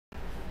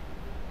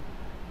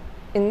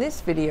In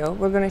this video,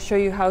 we're going to show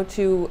you how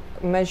to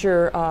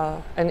measure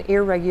an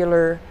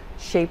irregular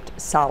shaped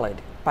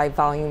solid by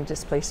volume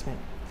displacement.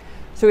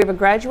 So we have a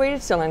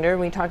graduated cylinder, and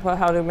we talked about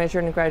how to measure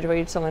in a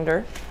graduated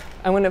cylinder.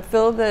 I'm going to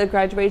fill the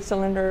graduated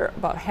cylinder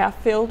about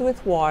half filled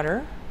with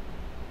water.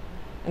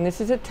 And this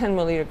is a 10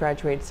 milliliter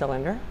graduated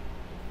cylinder.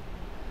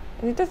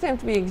 And it doesn't have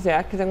to be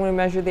exact because I'm going to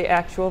measure the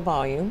actual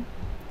volume.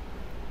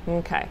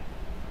 Okay.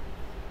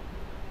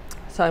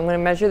 So I'm going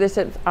to measure this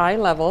at eye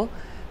level.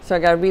 So I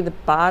got to read the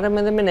bottom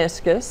of the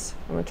meniscus.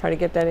 I'm going to try to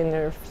get that in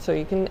there so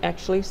you can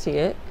actually see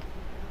it.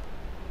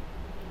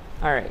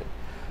 All right.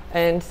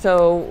 And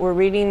so we're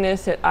reading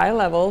this at eye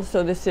level.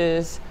 So this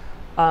is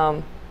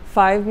 5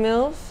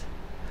 mils,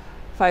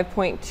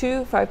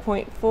 5.2,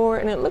 5.4,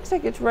 and it looks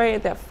like it's right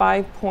at that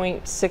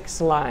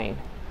 5.6 line.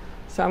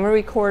 So I'm going to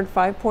record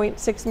 5.6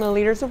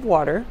 milliliters of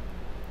water.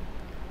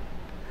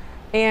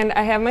 And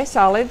I have my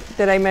solid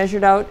that I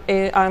measured out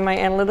on my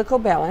analytical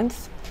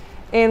balance.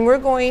 And we're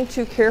going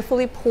to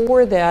carefully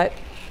pour that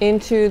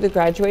into the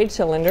graduated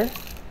cylinder.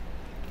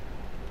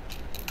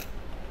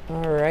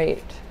 All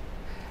right.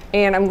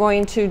 And I'm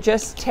going to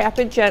just tap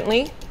it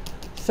gently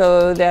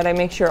so that I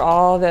make sure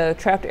all the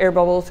trapped air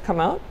bubbles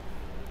come out.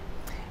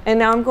 And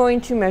now I'm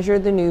going to measure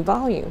the new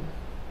volume.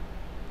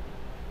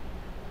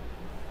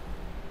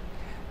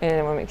 And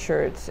I want to make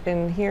sure it's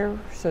in here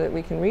so that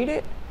we can read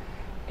it.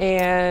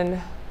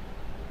 And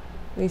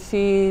we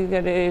see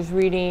that it is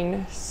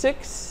reading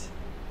 6.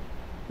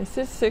 This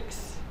is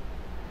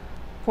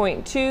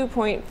 6.2,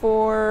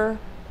 0.4.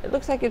 It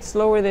looks like it's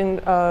lower than,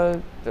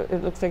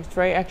 it looks like it's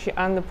right actually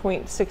on the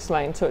 0.6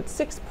 line. So it's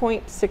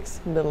 6.6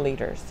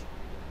 milliliters.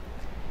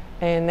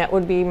 And that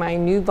would be my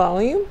new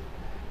volume.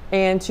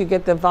 And to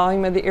get the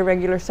volume of the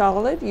irregular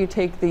solid, you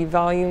take the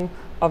volume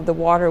of the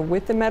water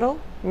with the metal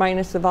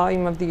minus the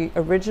volume of the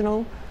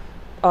original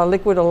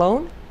liquid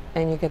alone,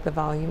 and you get the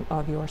volume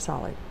of your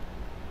solid.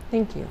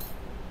 Thank you.